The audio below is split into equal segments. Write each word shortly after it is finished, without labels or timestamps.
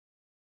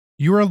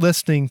You are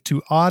listening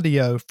to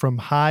audio from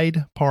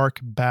Hyde Park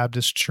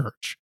Baptist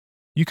Church.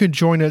 You can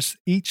join us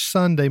each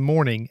Sunday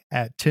morning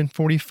at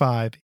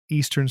 10:45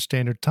 Eastern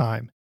Standard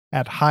Time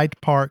at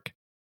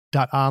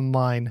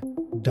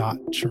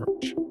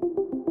hydepark.online.church.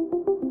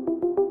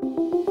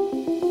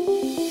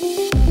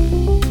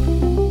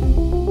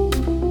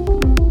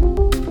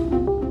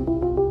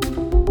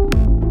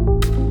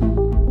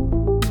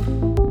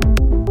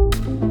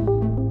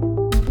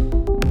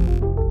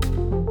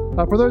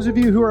 For those of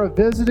you who are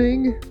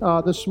visiting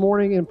this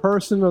morning in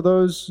person or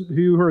those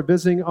who are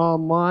visiting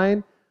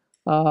online,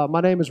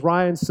 my name is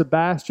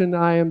Sebastian.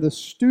 I am the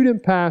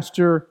student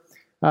pastor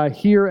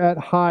here at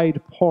Hyde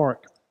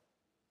Park.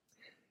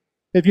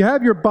 If you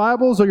have your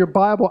Bibles or your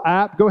Bible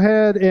app, go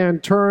ahead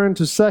and turn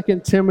to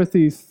 2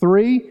 Timothy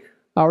 3.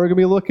 We're going to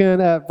be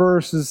looking at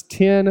verses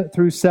 10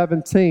 through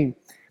 17.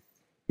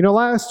 You know,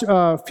 last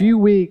few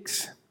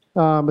weeks,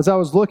 as I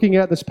was looking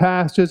at this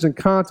passage and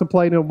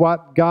contemplating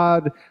what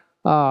God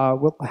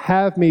will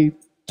have me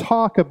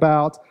talk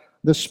about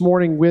this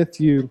morning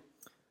with you.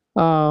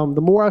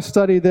 The more I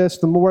study this,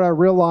 the more I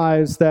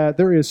realize that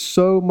there is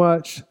so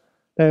much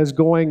that is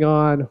going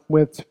on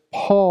with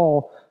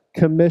Paul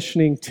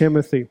commissioning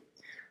Timothy.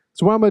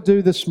 So what I'm going to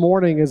do this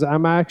morning is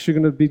I'm actually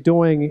going to be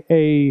doing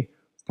a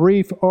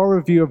brief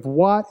overview of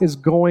what is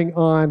going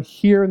on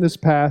here in this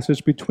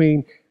passage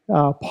between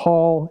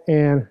Paul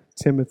and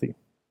Timothy.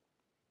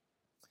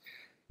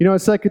 You know, in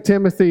 2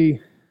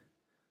 Timothy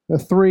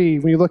 3,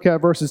 when you look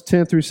at verses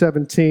 10 through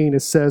 17,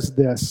 it says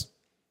this: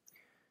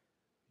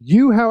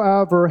 "You,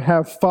 however,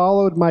 have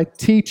followed my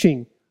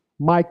teaching,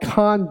 my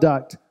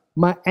conduct,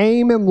 my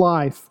aim in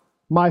life,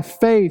 my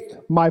faith,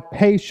 my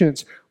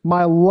patience,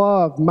 my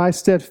love, my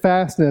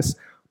steadfastness,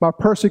 my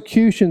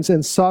persecutions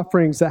and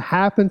sufferings that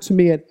happened to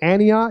me at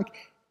Antioch,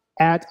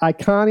 at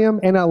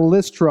Iconium, and at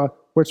Lystra,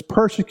 which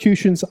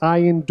persecutions I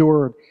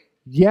endured.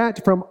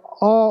 Yet from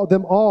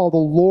them all the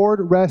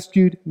Lord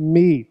rescued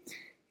me.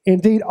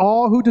 Indeed,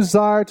 all who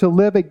desire to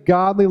live a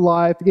godly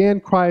life in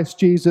Christ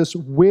Jesus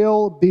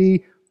will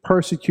be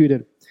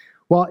persecuted,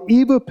 while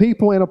evil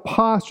people and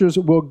impostors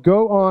will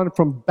go on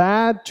from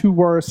bad to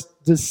worse,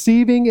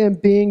 deceiving and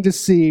being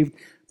deceived.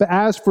 But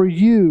as for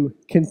you,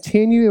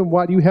 continue in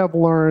what you have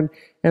learned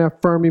and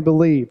have firmly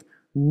believed,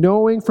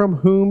 knowing from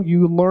whom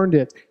you learned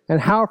it,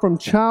 and how from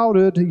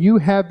childhood you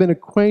have been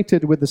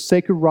acquainted with the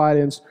sacred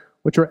writings,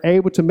 which are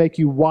able to make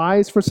you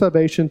wise for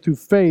salvation through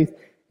faith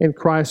in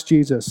Christ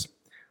Jesus.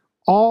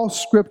 All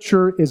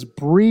Scripture is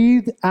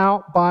breathed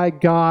out by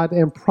God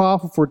and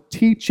profitable for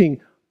teaching,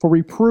 for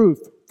reproof,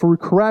 for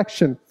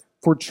correction,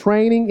 for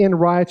training in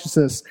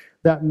righteousness,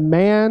 that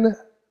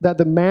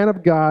the man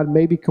of God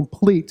may be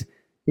complete,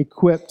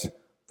 equipped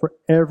for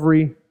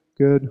every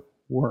good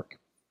work."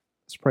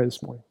 Let's pray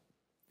this morning.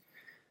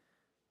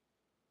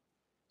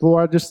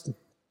 Lord,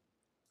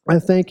 I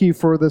thank you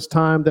for this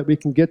time that we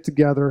can get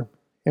together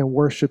and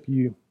worship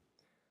you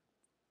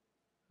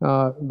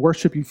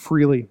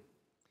freely.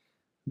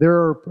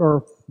 There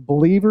are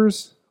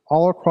believers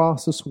all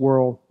across this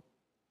world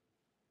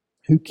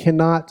who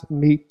cannot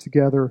meet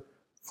together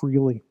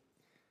freely.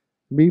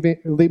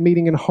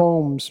 Meeting in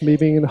homes,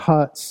 meeting in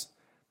huts,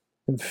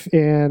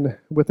 and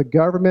with the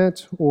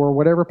government or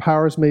whatever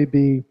powers may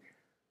be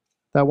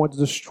that want to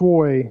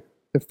destroy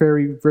the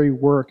very, very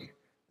work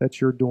that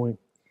you're doing.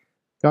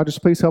 God,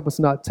 just please help us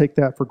not take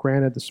that for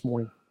granted this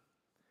morning.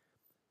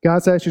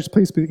 God, I ask you to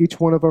please be each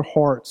one of our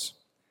hearts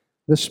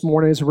this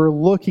morning as we're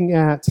looking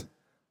at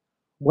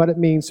what it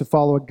means to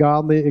follow a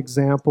godly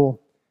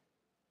example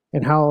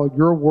and how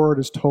your word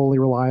is totally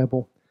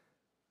reliable.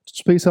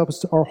 Just please help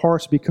us, our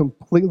hearts, to be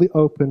completely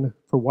open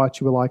for what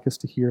you would like us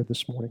to hear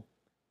this morning.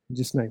 In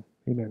Jesus' name,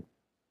 amen.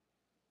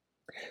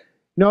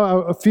 You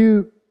know,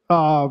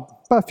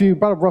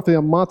 about roughly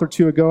a month or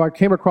two ago, I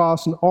came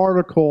across an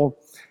article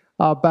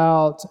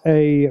about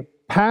a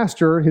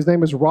pastor. His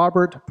name is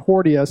Robert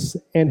Porteous,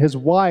 and his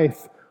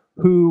wife,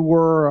 who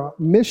were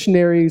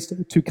missionaries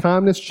to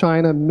communist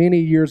China many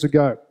years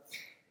ago.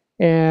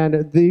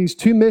 And these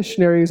two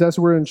missionaries, as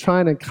were in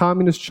China,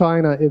 communist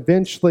China,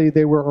 eventually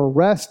they were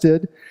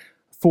arrested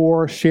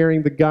for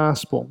sharing the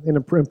gospel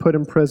and put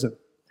in prison.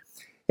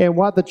 And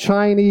what the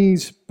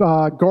Chinese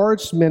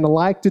guardsmen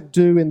like to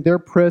do in their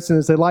prison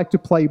is they like to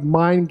play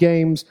mind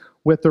games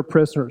with their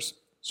prisoners.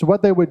 So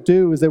what they would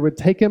do is they would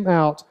take them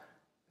out,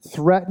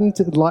 threaten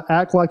to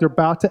act like they're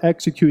about to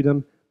execute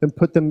them, then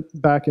put them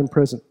back in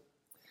prison.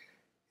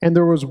 And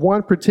there was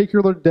one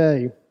particular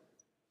day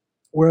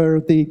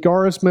where the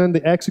guardsmen,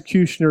 the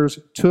executioners,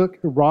 took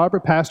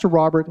Pastor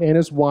Robert and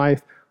his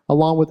wife,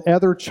 along with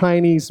other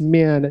Chinese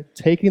men,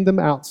 taking them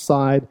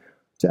outside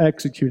to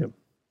execute him.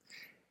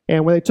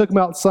 And when they took him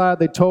outside,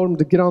 they told him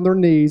to get on their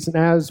knees. And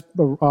as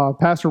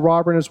Pastor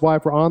Robert and his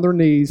wife were on their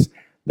knees,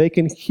 they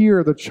can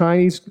hear the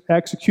Chinese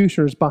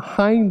executioners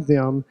behind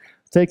them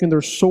taking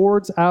their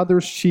swords out of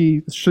their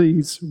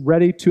sheaths,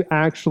 ready to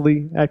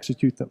actually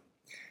execute them.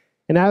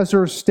 And as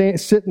they're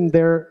sitting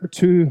there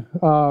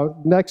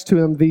next to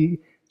him, the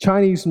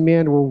Chinese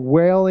men were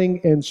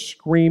wailing and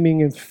screaming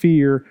in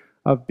fear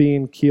of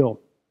being killed.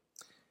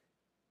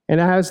 And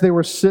as they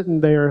were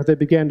sitting there, they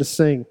began to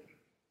sing.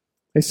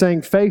 They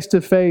sang, "Face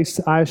to face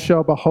I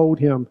shall behold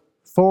him,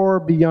 far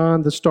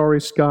beyond the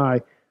starry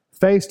sky.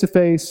 Face to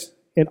face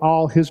in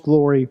all his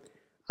glory,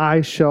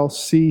 I shall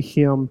see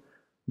him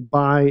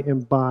by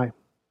and by."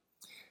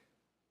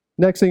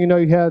 Next thing you know,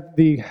 you had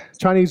the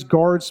Chinese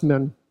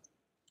guardsmen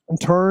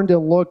turned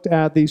and looked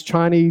at these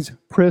Chinese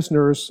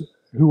prisoners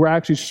who were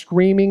actually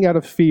screaming out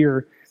of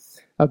fear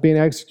of being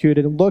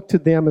executed, and looked to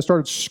them and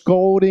started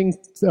scolding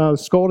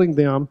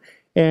them,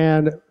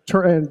 and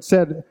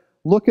said,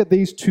 "Look at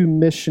these two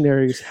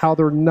missionaries, how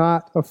they're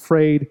not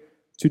afraid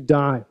to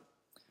die."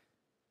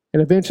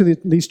 And eventually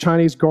these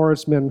Chinese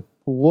guardsmen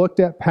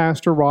looked at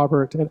Pastor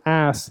Robert and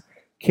asked,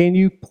 "Can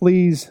you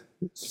please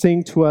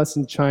sing to us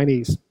in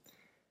Chinese?"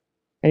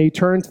 And he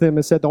turned to them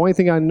and said, "The only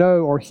thing I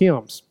know are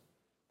hymns."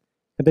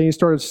 And then he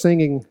started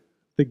singing,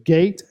 "The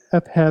gate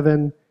of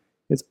heaven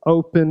is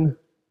open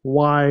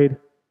wide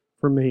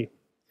for me."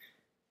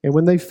 And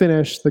when they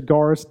finished, the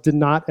guards did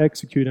not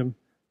execute him.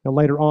 And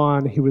later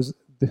on,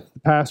 the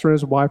pastor and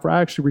his wife were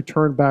actually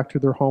returned back to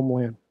their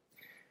homeland.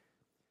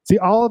 See,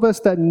 all of us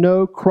that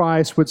know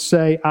Christ would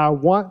say, "I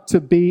want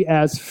to be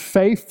as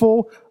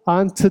faithful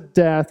unto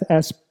death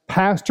as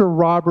Pastor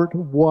Robert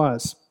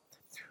was.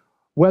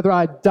 Whether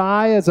I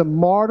die as a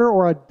martyr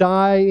or I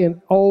die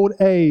in old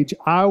age,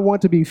 I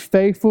want to be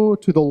faithful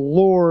to the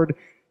Lord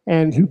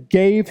and who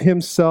gave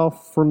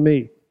himself for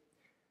me."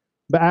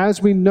 But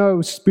as we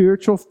know,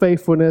 spiritual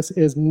faithfulness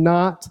is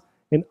not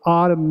an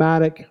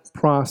automatic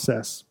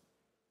process.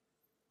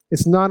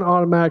 It's not an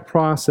automatic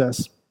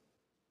process.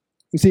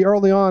 You see,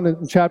 early on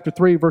in chapter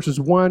 3, verses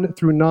 1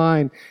 through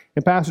 9,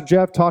 and Pastor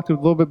Jeff talked a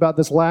little bit about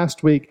this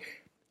last week,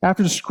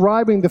 after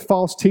describing the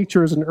false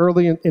teachers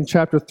in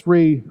chapter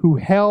 3 who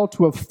held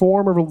to a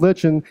form of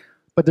religion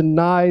but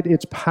denied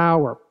its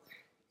power.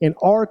 In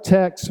our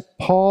text,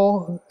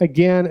 Paul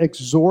again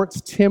exhorts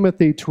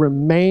Timothy to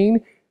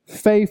remain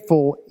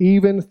faithful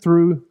even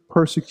through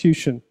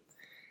persecution.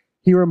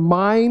 He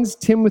reminds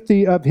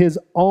Timothy of his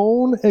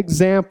own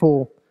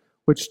example,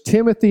 which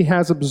Timothy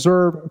has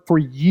observed for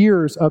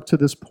years up to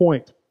this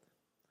point.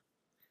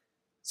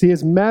 See,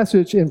 his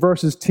message in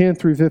verses 10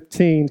 through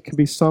 15 can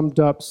be summed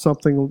up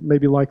something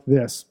maybe like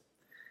this.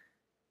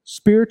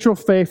 Spiritual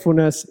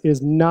faithfulness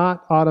is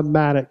not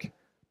automatic,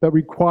 but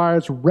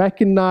requires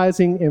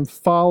recognizing and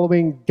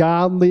following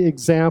godly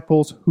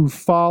examples who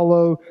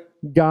follow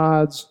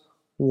God's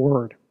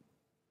word.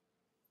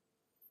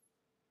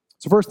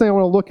 So first thing I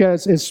want to look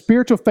at is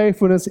spiritual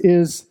faithfulness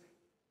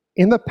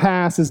in the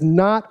past is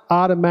not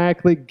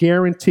automatically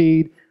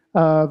guaranteed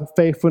of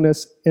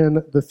faithfulness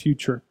in the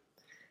future.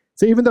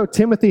 So even though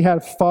Timothy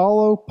had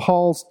followed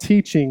Paul's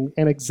teaching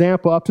and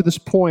example up to this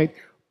point,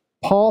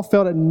 Paul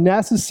felt it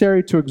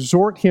necessary to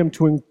exhort him,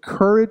 to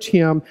encourage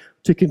him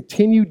to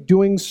continue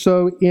doing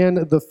so in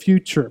the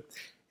future,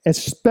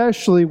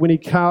 especially when he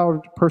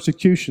encountered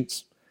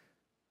persecutions.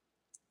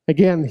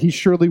 Again, he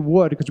surely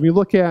would, because when you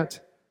look at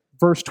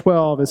verse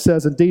 12, it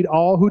says, "Indeed,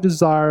 all who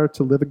desire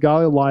to live a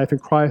godly life in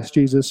Christ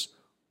Jesus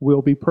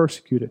will be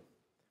persecuted."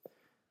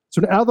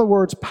 So in other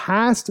words,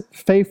 past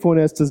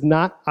faithfulness does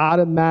not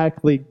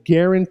automatically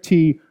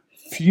guarantee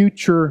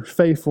future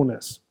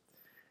faithfulness.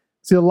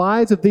 See, the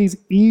lives of these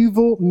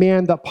evil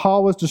men that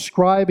Paul was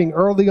describing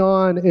early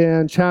on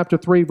in chapter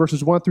 3,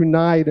 verses 1 through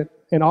 9,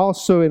 and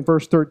also in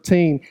verse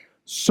 13,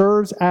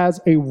 serves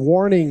as a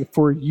warning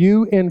for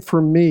you and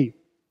for me.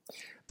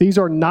 These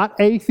are not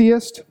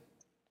atheists.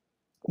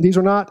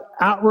 They're not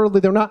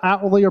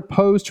outwardly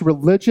opposed to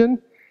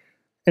religion.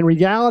 In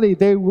reality,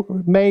 they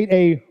made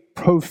a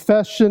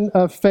profession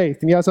of faith.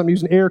 And yes, I'm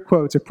using air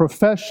quotes, a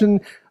profession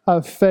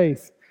of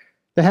faith.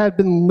 They had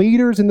been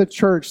leaders in the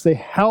church. They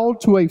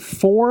held to a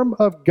form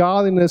of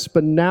godliness,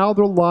 but now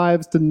their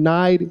lives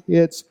denied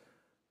its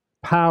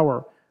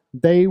power.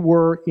 They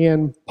were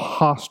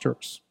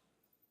imposters.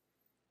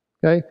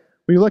 Okay?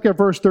 When you look at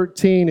verse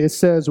 13, it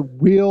says,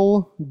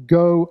 "will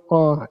go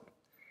on."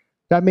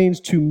 That means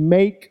to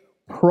make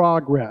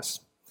progress.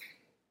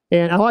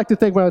 And I like to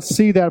think when I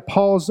see that,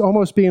 Paul's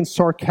almost being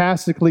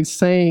sarcastically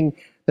saying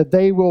that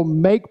they will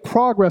make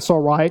progress,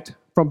 all right,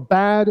 from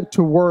bad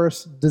to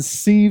worse,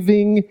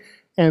 deceiving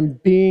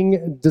and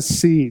being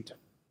deceived.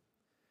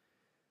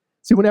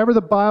 See, whenever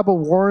the Bible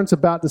warns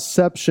about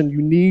deception,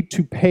 you need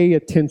to pay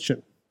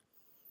attention.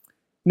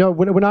 You know,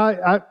 when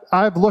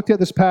I've looked at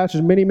this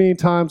passage many, many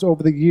times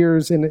over the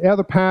years, and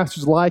other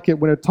passages like it,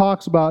 when it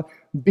talks about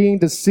being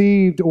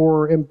deceived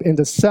or in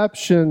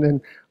deception and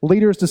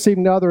leaders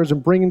deceiving others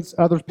and bringing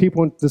other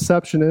people into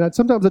deception, and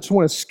sometimes I just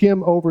want to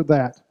skim over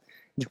that.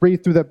 Just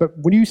read through that. But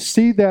when you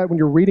see that, when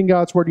you're reading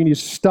God's word, you need to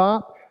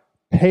stop,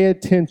 pay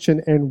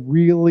attention, and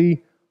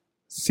really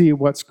see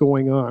what's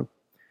going on.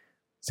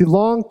 See,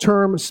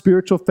 long-term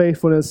spiritual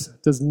faithfulness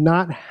does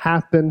not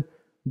happen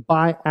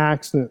by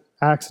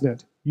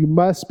accident. You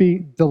must be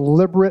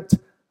deliberate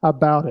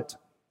about it.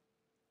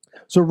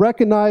 So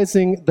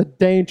recognizing the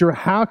danger,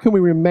 how can we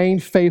remain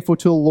faithful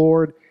to the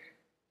Lord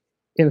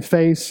in the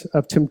face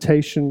of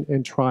temptation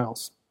and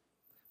trials?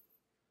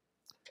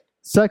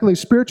 Secondly,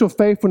 spiritual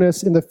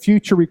faithfulness in the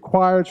future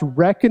requires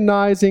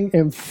recognizing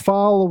and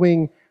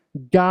following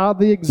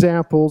godly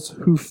examples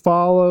who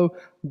follow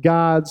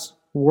God's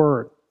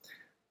word.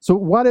 So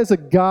what is a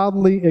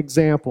godly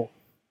example?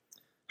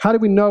 How do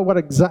we know what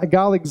a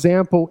godly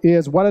example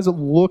is? What does it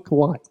look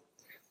like?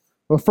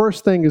 Well, the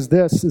first thing is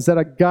this, is that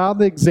a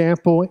godly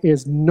example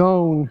is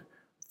known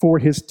for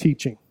his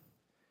teaching.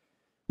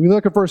 We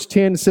look at verse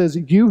 10, it says,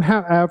 "You,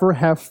 however,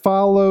 have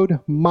followed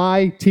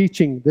my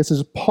teaching." This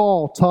is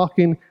Paul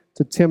talking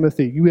to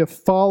Timothy. "You have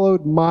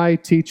followed my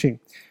teaching."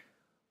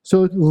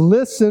 So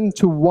listen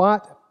to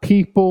what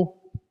people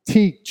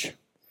teach.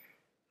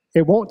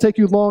 It won't take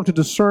you long to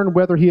discern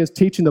whether he is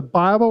teaching the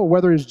Bible or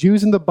whether he's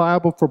using the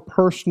Bible for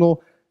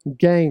personal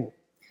gain.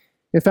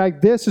 In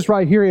fact, this is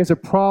right here is a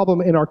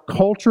problem in our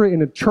culture, in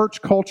the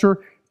church culture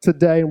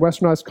today, in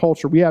westernized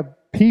culture. We have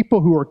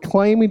people who are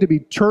claiming to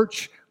be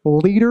church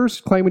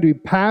leaders, claiming to be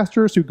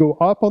pastors, who go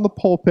up on the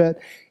pulpit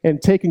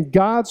and taking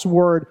God's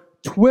word,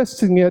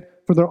 twisting it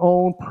for their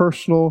own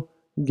personal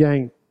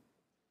gain.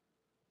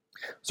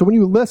 So when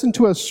you listen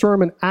to a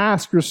sermon,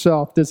 ask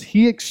yourself, does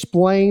he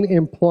explain,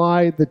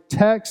 imply the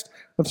text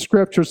of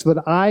Scripture so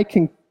that I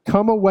can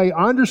come away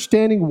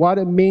understanding what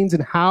it means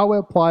and how it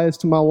applies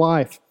to my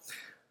life?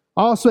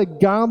 Also, a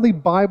godly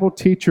Bible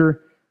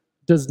teacher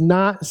does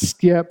not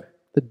skip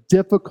the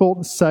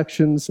difficult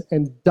sections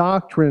and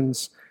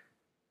doctrines.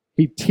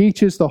 He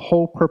teaches the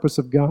whole purpose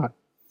of God.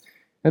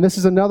 And this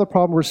is another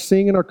problem we're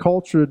seeing in our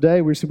culture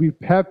today. We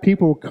have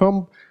people who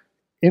come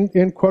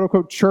in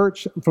quote-unquote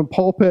church from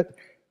pulpit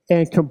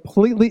and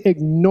completely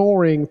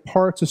ignoring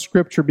parts of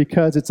Scripture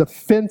because it's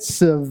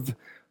offensive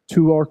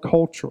to our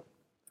culture.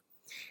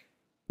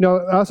 You know,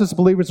 us as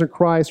believers in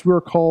Christ, we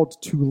are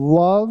called to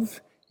love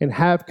and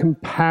have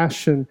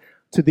compassion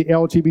to the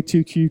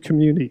LGBTQ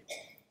community.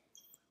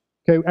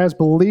 Okay, as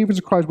believers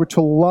in Christ, we're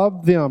to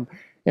love them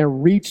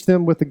and reach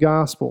them with the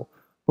gospel,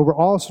 but we're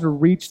also to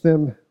reach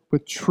them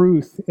with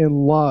truth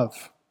and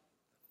love.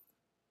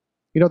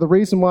 You know, the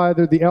reason why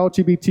the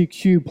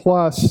LGBTQ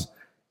plus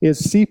is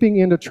seeping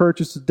into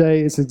churches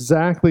today is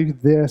exactly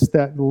this,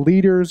 that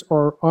leaders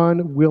are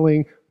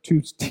unwilling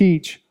to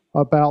teach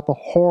about the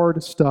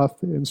hard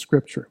stuff in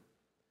Scripture.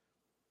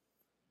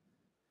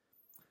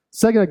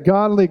 Second, a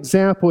godly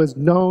example is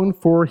known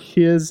for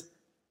his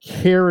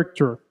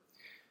character.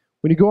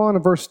 When you go on to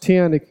verse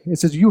 10, it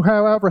says, "You,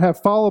 however, have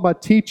followed my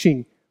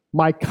teaching,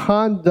 my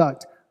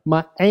conduct,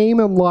 my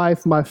aim in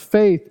life, my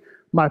faith,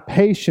 my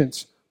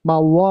patience, my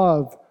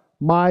love,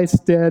 my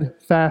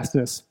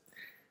steadfastness."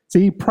 So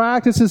he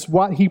practices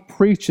what he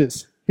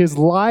preaches. His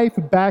life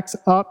backs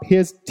up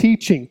his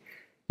teaching.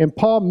 And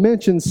Paul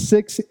mentions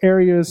 6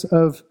 areas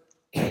of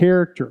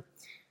character.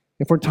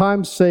 And for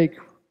time's sake,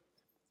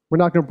 we're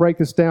not going to break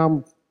this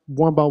down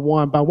one by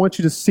one, but I want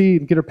you to see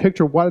and get a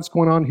picture of what is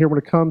going on here when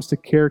it comes to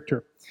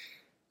character.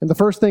 And the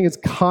first thing is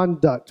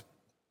conduct.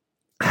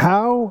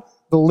 How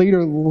the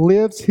leader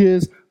lives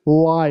his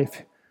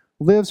life,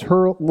 lives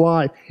her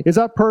life. Is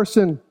that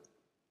person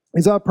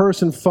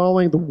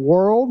following the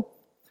world?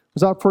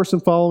 Is that person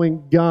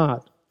following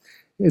God?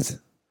 It's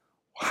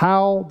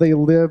how they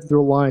live their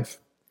life.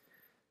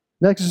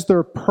 Next is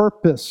their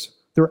purpose,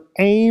 their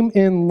aim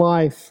in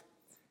life.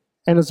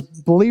 And as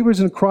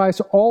believers in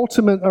Christ,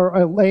 ultimate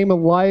aim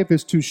in life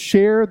is to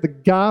share the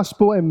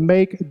gospel and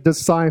make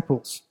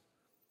disciples.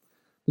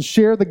 To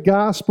share the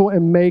gospel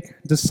and make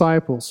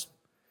disciples.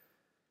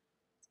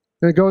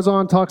 And it goes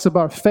on, talks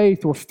about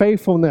faith or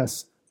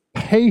faithfulness,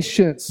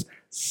 patience,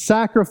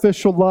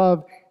 sacrificial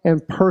love,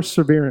 and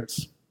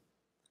perseverance.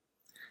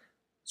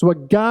 So a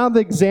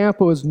godly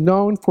example is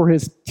known for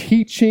his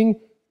teaching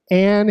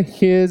and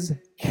his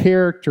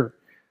character.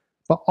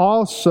 But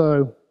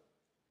also,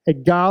 a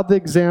godly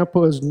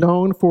example is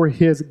known for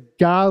his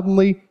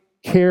godly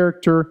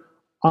character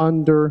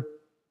under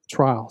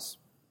trials.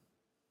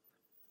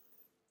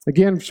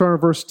 Again, starting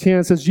in verse 10,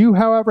 it says, "You,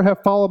 however,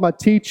 have followed my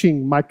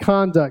teaching, my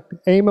conduct,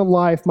 aim in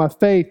life, my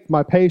faith,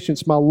 my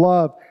patience, my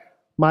love,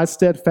 my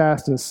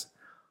steadfastness,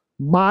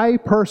 my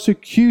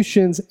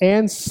persecutions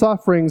and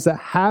sufferings that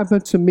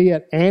happened to me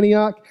at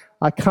Antioch,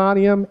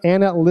 Iconium,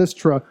 and at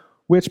Lystra,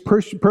 which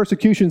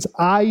persecutions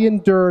I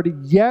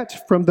endured,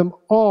 yet from them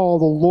all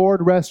the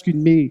Lord rescued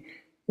me.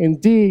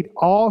 Indeed,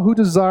 all who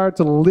desire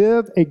to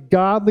live a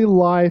godly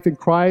life in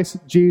Christ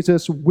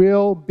Jesus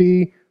will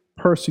be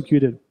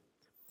persecuted."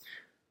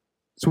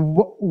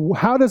 So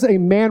how does a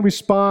man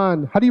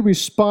respond? How do you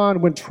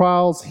respond when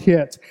trials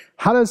hit?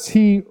 Does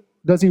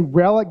he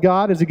rail at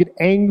God? Does he get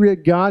angry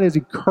at God? Does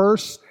he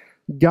curse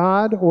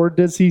God? Or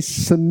does he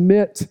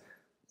submit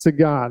to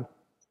God?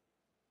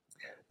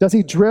 Does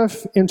he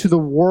drift into the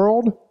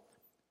world?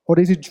 Or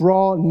does he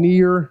draw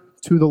near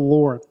to the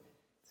Lord?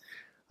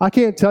 I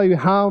can't tell you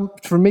how,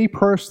 for me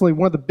personally,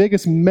 one of the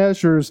biggest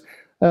measures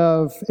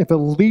of if a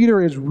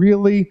leader is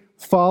really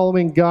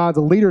following God,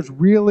 the leader is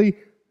really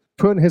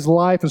putting his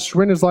life and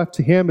surrendering his life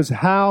to him, is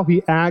how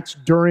he acts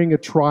during a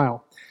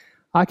trial.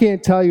 I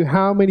can't tell you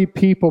how many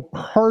people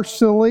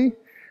personally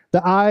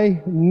that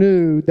I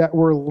knew that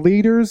were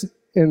leaders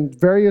in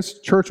various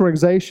church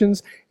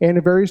organizations and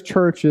in various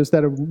churches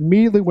that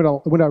immediately,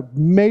 when a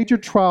major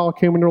trial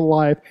came into their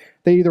life,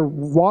 they either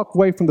walk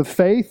away from the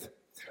faith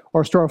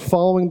or start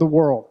following the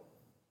world.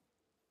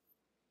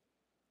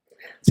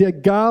 See, a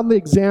godly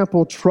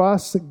example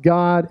trusts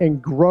God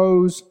and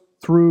grows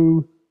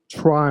through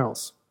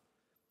trials.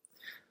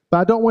 But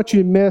I don't want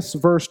you to miss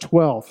verse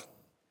 12.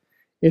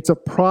 It's a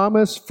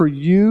promise for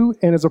you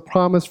and it's a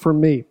promise for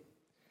me.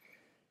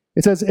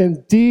 It says,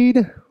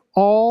 indeed,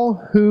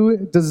 all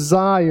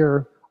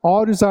desire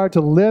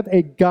to live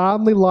a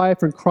godly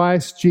life in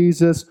Christ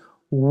Jesus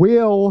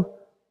will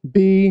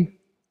be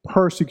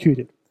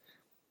persecuted.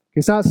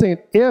 It's not saying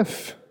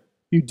if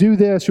you do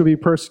this, you'll be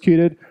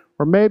persecuted,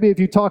 or maybe if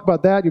you talk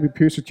about that, you'll be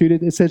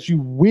persecuted. It says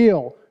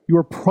you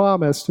are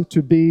promised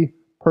to be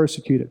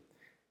persecuted.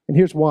 And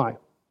here's why.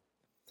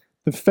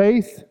 The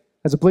faith,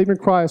 as a believer in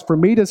Christ, for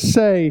me to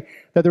say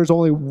that there's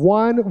only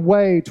one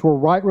way to a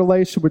right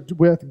relationship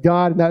with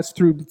God, and that's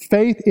through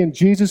faith in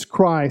Jesus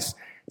Christ,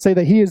 say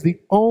that He is the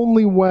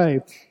only way,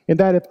 and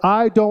that if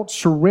I don't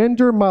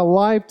surrender my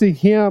life to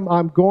Him,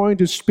 I'm going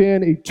to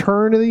spend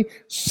eternity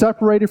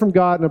separated from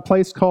God in a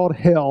place called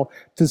hell.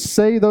 To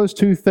say those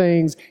two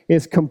things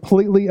is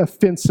completely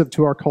offensive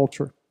to our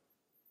culture.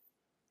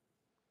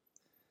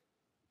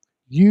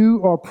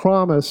 You are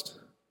promised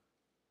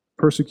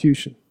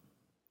persecution.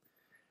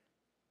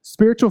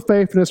 Spiritual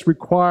faithfulness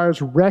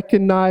requires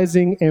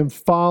recognizing and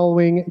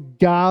following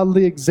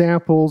godly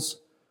examples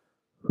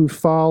who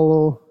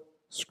follow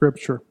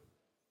Scripture.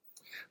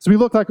 So we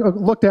looked at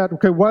what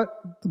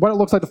it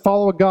looks like to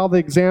follow a godly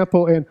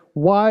example and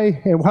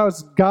why, and how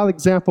does a godly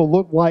example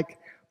look like.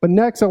 But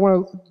next I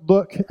want to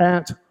look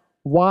at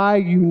why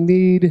you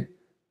need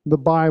the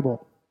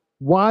Bible,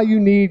 why you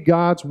need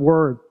God's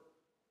Word.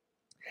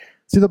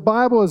 See, the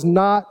Bible is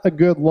not a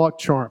good luck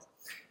charm.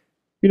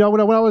 You know,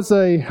 when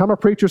I'm a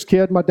preacher's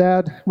kid, my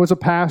dad was a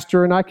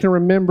pastor, and I can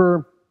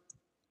remember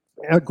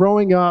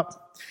growing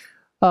up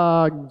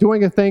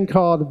doing a thing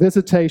called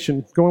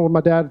visitation, going with my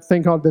dad, a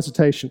thing called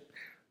visitation.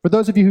 For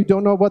those of you who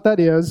don't know what that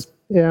is,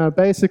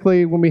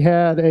 basically when we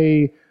had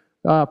a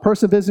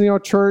person visiting our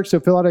church, they'll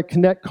fill out a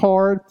Connect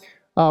card.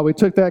 We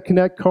took that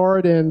Connect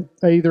card, and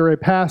either a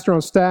pastor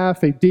on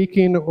staff, a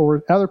deacon,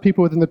 or other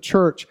people within the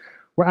church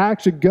would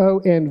actually go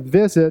and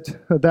visit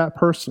that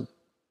person.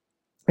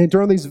 And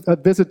during these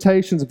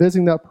visitations,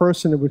 visiting that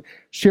person, it would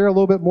share a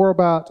little bit more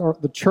about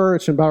the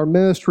church and about our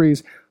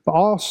ministries, but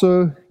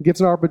also gives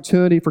an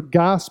opportunity for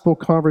gospel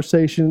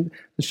conversation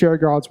to share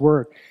God's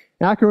Word.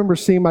 And I can remember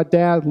seeing my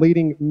dad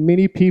leading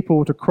many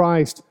people to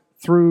Christ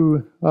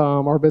through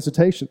our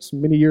visitations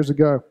many years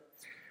ago.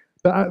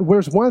 But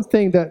there's one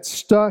thing that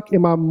stuck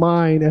in my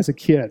mind as a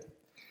kid.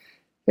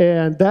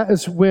 And that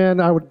is when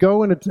I would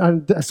go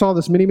and I saw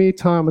this many, many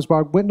times, but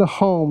I went into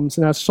homes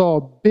and I saw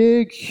a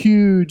big,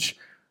 huge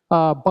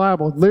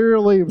Bible.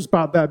 Literally, it was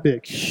about that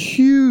big.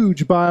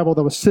 Huge Bible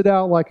that would sit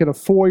out like in a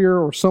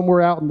foyer or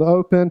somewhere out in the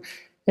open.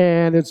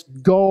 And it's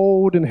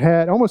gold and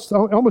had almost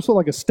looked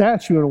like a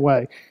statue in a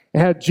way. It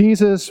had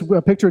Jesus,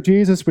 a picture of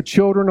Jesus with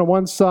children on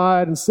one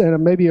side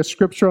and maybe a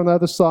scripture on the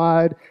other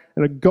side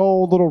and a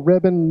gold little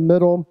ribbon in the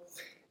middle.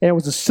 And it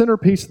was the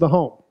centerpiece of the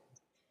home.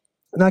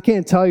 And I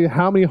can't tell you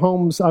how many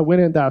homes I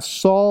went in that I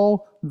saw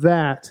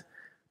that,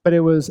 but it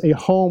was a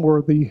home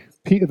where the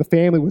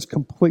family was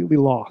completely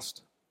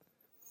lost.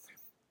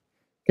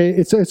 Okay,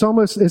 it's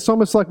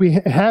almost like we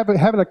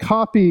having a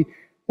copy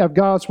of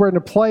God's Word in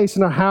a place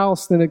in a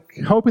house, and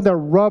hoping that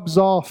rubs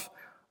off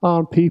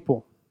on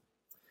people.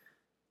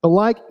 But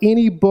like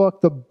any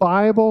book, the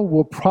Bible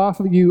will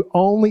profit you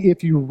only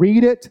if you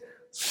read it,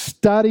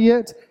 study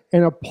it,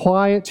 and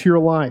apply it to your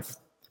life.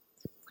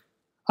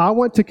 I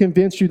want to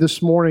convince you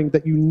this morning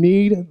that you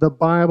need the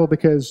Bible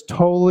because it's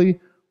totally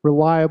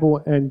reliable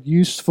and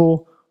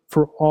useful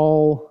for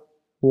all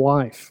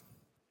life.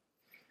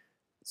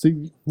 So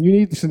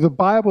the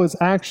Bible is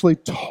actually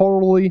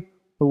totally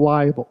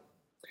reliable.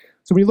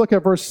 So when you look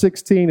at verse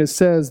 16, it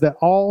says that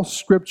all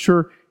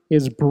Scripture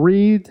is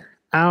breathed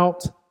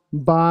out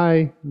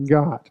by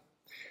God.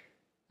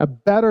 A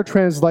better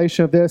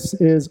translation of this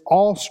is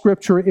all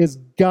Scripture is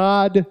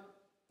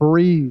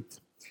God-breathed.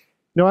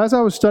 Now, as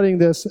I was studying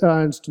this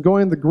and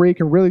going to the Greek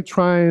and really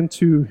trying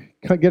to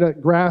get a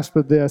grasp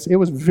of this, it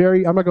was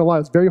I'm not going to lie,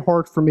 it's very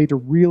hard for me to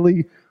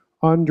really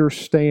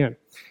understand.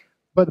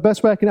 But the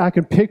best way I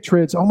can picture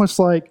it, it's almost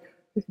like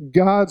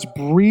God's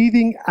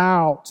breathing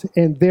out,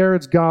 and there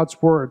it's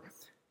God's Word.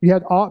 You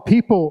had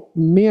people,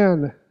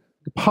 men,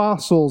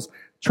 apostles,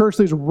 church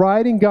leaders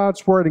writing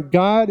God's Word, and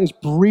God is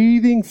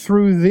breathing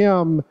through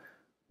them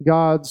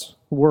God's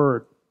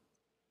Word.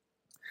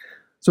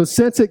 So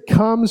since it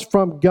comes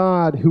from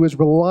God, who is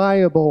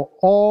reliable,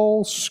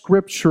 all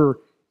Scripture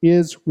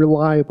is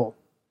reliable.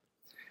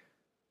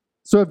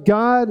 So if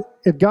God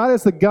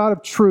is the God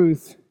of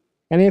truth,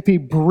 and if He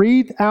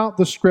breathed out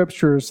the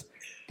Scriptures,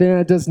 then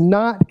it does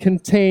not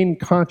contain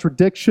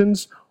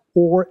contradictions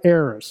or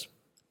errors.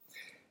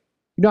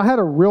 You know, I had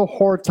a real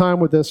hard time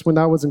with this when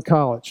I was in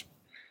college.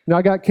 You know,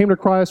 I came to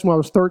Christ when I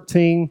was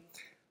 13.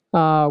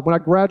 When I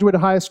graduated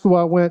high school,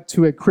 I went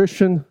to a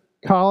Christian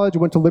college,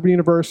 went to Liberty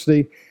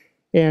University,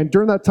 and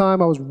during that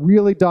time, I was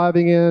really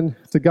diving in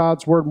to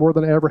God's Word more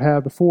than I ever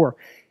had before.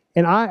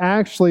 And I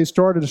actually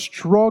started to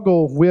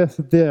struggle with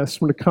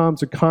this when it comes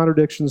to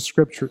contradictions in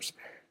Scriptures.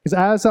 Because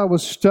as I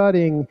was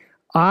studying,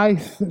 I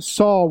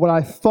saw what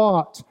I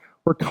thought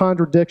were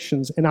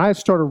contradictions, and I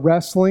started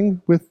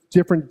wrestling with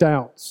different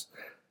doubts.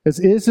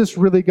 Is this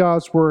really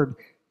God's Word?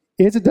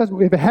 If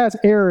it has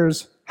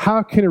errors,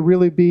 how can it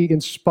really be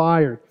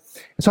inspired?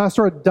 And so I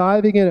started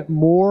diving in it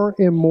more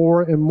and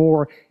more and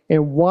more.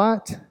 And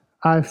what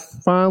I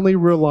finally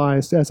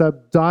realized as I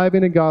dive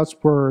into God's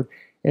Word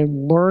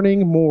and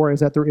learning more is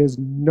that there is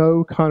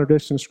no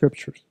contradiction in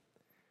Scriptures.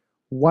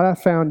 What I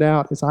found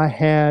out is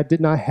I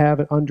did not have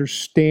an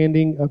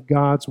understanding of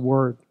God's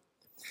Word.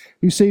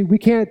 You see, we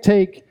can't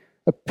take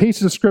a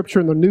piece of Scripture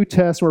in the New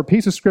Testament or a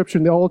piece of Scripture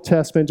in the Old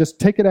Testament and just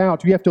take it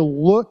out. You have to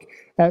look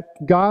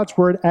at God's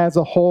Word as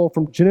a whole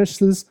from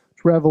Genesis to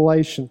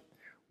Revelation.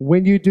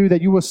 When you do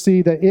that, you will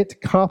see that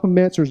it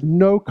complements, there's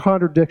no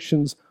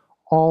contradictions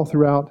all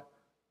throughout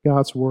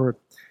God's Word.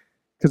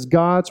 Because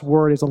God's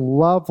Word is a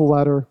love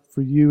letter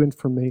for you and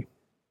for me.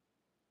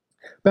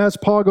 But as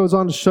Paul goes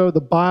on to show,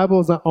 the Bible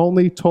is not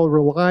only totally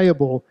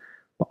reliable,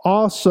 but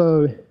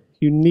also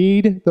you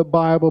need the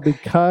Bible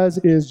because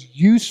it is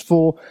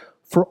useful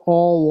for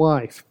all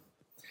life.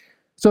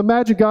 So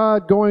imagine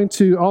God going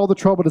to all the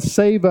trouble to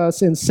save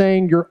us and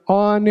saying, you're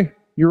on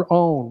your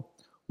own.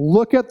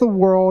 Look at the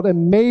world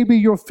and maybe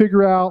you'll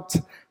figure out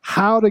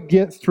how to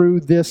get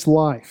through this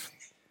life.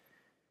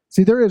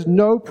 See, there is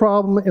no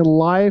problem in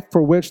life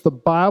for which the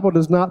Bible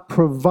does not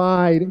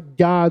provide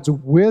God's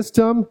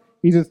wisdom,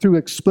 either through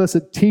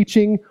explicit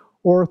teaching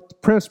or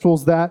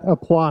principles that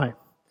apply.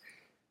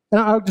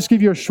 And I'll just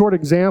give you a short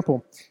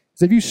example.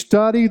 If you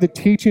study the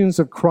teachings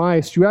of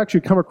Christ, you actually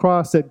come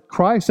across that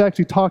Christ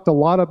actually talked a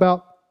lot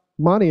about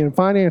money and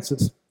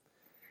finances.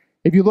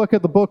 If you look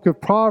at the book of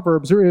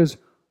Proverbs, there is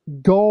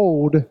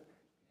gold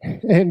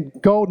and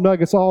gold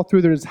nuggets all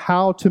through there is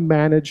how to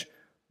manage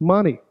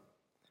money.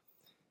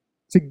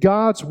 See,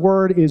 God's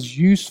Word is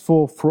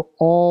useful for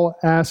all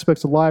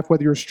aspects of life,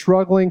 whether you're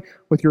struggling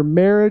with your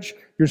marriage,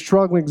 you're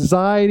struggling with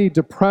anxiety,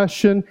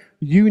 depression,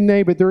 you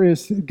name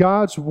it.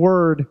 God's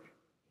Word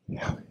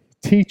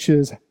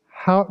teaches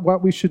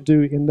what we should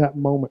do in that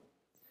moment.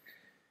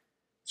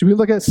 So we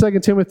look at 2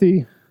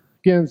 Timothy,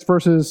 again,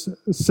 verses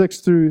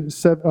 16 through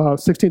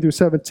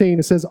 17.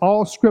 It says,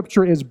 all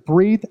Scripture is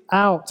breathed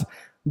out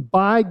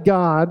by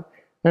God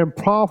and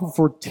profitable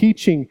for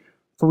teaching,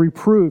 for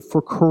reproof,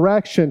 for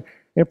correction,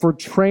 and for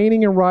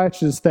training in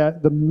righteousness,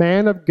 that the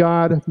man of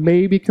God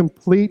may be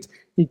complete,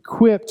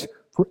 equipped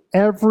for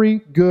every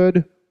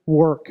good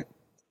work.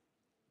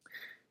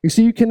 You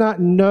see, you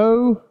cannot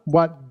know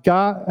what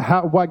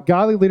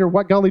godly leader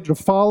to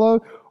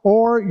follow,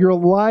 or your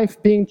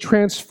life being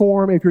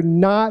transformed if you're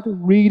not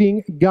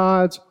reading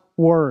God's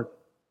Word.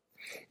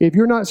 If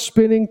you're not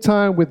spending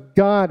time with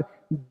God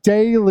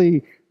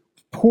daily,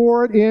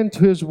 poured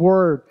into His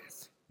Word,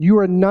 you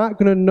are not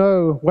going to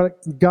know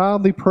what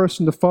godly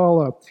person to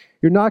follow.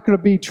 You're not going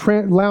to be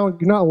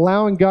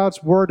allowing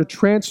God's Word to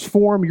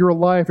transform your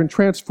life and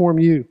transform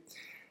you.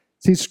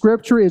 See,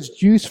 Scripture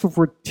is useful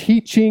for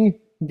teaching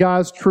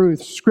God's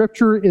truth.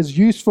 Scripture is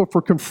useful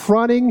for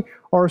confronting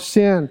our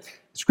sin.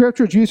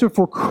 Scripture is useful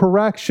for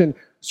correction.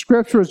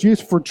 Scripture is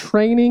useful for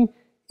training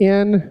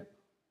in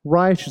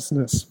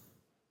righteousness.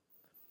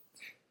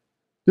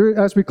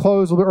 As we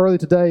close a little early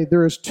today,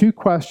 there is two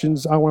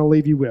questions I want to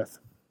leave you with.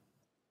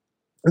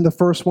 And the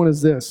first one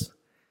is this,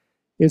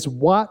 is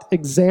what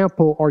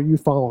example are you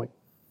following?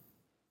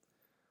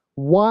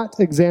 What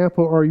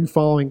example are you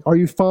following? Are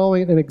you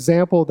following an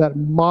example that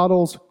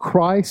models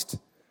Christ?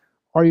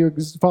 Are you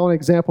following an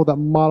example that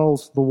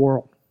models the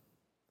world?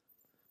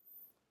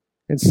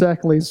 And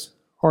secondly,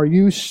 are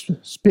you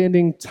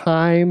spending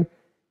time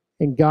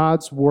in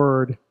God's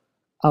Word,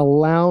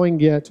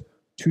 allowing it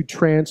to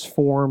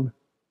transform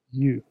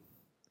you?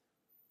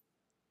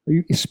 Are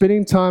you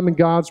spending time in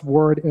God's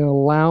Word and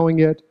allowing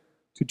it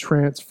to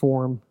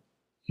transform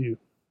you?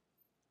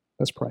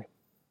 Let's pray.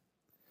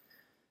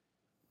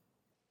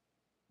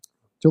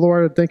 Dear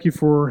Lord, thank you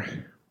for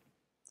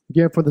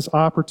this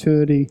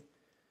opportunity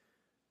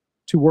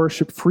to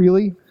worship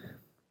freely.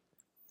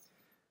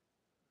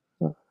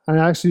 I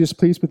ask you just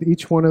please with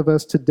each one of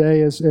us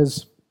today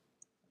as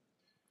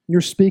you're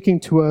speaking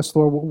to us,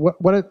 Lord,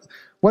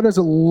 what does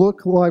it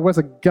look like? What does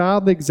a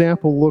godly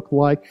example look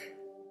like?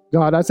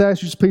 God, I ask you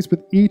just please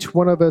with each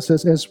one of us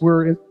as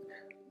we're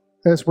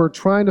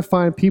trying to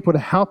find people to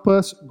help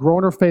us grow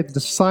in our faith,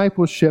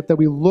 discipleship, that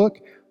we look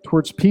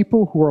towards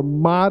people who are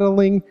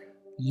modeling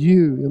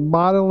you and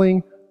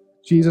modeling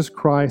Jesus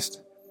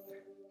Christ.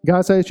 God, I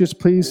ask you just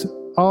please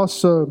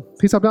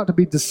help not to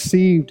be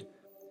deceived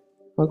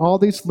on all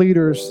these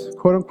leaders,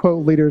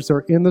 quote-unquote leaders, that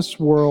are in this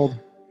world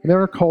and in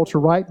our culture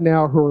right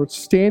now who are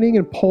standing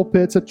in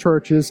pulpits at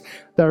churches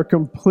that are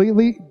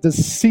completely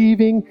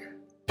deceiving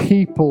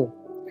people,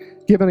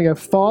 giving a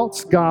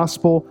false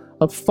gospel,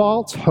 a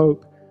false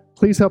hope.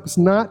 Please help us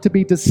not to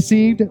be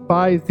deceived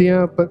by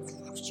them, but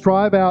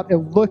strive out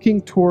and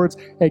looking towards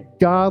a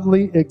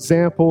godly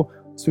example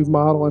to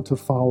model and to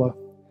follow.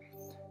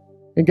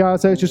 And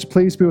God, I just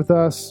please be with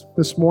us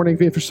this morning.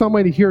 If there's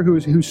somebody here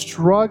who's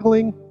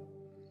struggling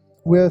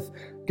with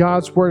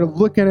God's word and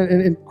looking at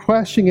it and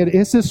questioning it,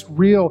 is this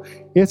real?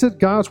 Is it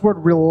God's word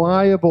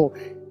reliable?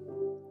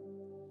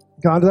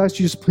 God, I ask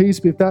you just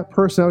please be with that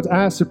person. I would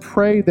ask to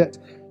pray that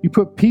you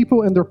put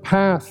people in their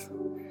path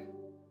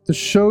to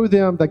show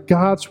them that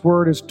God's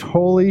word is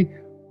totally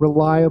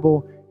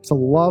reliable. It's a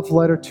love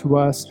letter to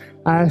us.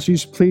 I ask you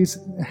just please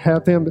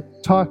have them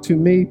talk to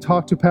me,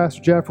 talk to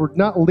Pastor Jeff, or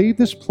not leave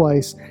this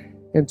place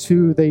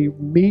until they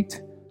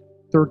meet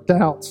their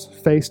doubts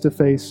face to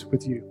face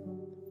with you.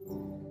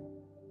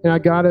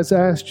 And God has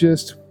asked,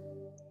 just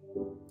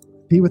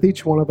be with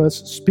each one of us,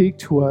 speak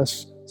to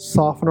us,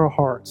 soften our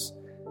hearts,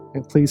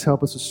 and please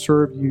help us to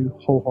serve you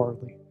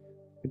wholeheartedly.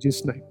 In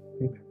Jesus' name,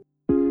 amen.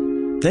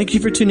 Thank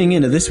you for tuning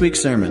in to this week's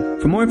sermon.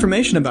 For more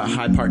information about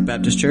Hyde Park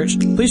Baptist Church,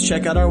 please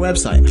check out our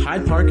website,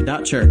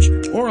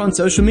 hydepark.church, or on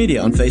social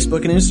media on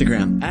Facebook and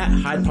Instagram at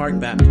Hyde Park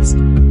Baptist.